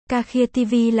Kakhia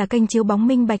TV là kênh chiếu bóng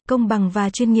minh bạch, công bằng và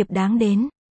chuyên nghiệp đáng đến.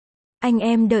 Anh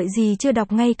em đợi gì chưa,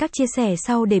 đọc ngay các chia sẻ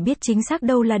sau để biết chính xác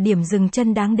đâu là điểm dừng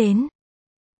chân đáng đến.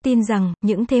 Tin rằng,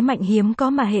 những thế mạnh hiếm có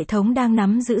mà hệ thống đang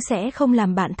nắm giữ sẽ không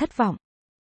làm bạn thất vọng.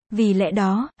 Vì lẽ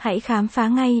đó, hãy khám phá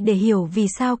ngay để hiểu vì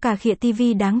sao Kakhia TV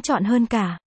đáng chọn hơn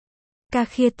cả.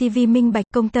 Kakhia TV minh bạch,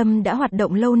 công tâm đã hoạt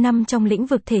động lâu năm trong lĩnh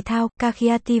vực thể thao.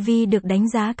 Kakhia TV được đánh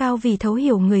giá cao vì thấu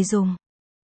hiểu người dùng.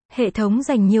 Hệ thống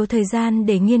dành nhiều thời gian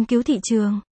để nghiên cứu thị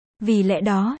trường. Vì lẽ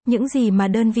đó, những gì mà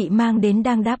đơn vị mang đến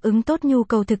đang đáp ứng tốt nhu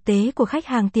cầu thực tế của khách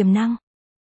hàng tiềm năng.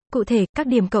 Cụ thể, các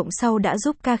điểm cộng sau đã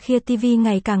giúp Kakhia TV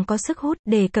ngày càng có sức hút.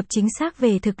 Đề cập chính xác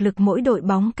về thực lực mỗi đội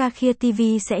bóng, Kakhia TV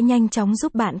sẽ nhanh chóng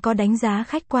giúp bạn có đánh giá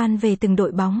khách quan về từng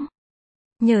đội bóng.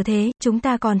 Nhờ thế, chúng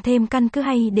ta còn thêm căn cứ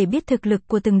hay để biết thực lực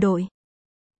của từng đội.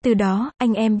 Từ đó,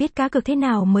 anh em biết cá cược thế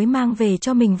nào mới mang về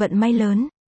cho mình vận may lớn.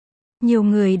 Nhiều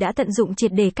người đã tận dụng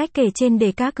triệt để cách kể trên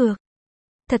để cá cược.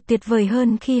 Thật tuyệt vời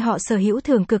hơn khi họ sở hữu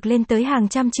thưởng cược lên tới hàng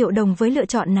trăm triệu đồng với lựa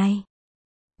chọn này.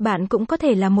 Bạn cũng có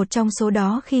thể là một trong số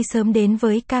đó khi sớm đến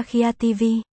với Kakhia TV.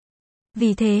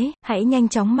 Vì thế, hãy nhanh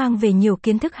chóng mang về nhiều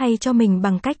kiến thức hay cho mình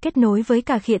bằng cách kết nối với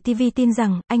Kakhia TV. Tin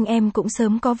rằng, anh em cũng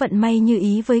sớm có vận may như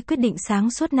ý với quyết định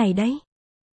sáng suốt này đấy.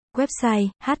 Website: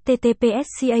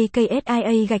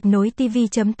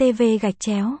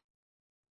 https://kakhia-tv.tv/.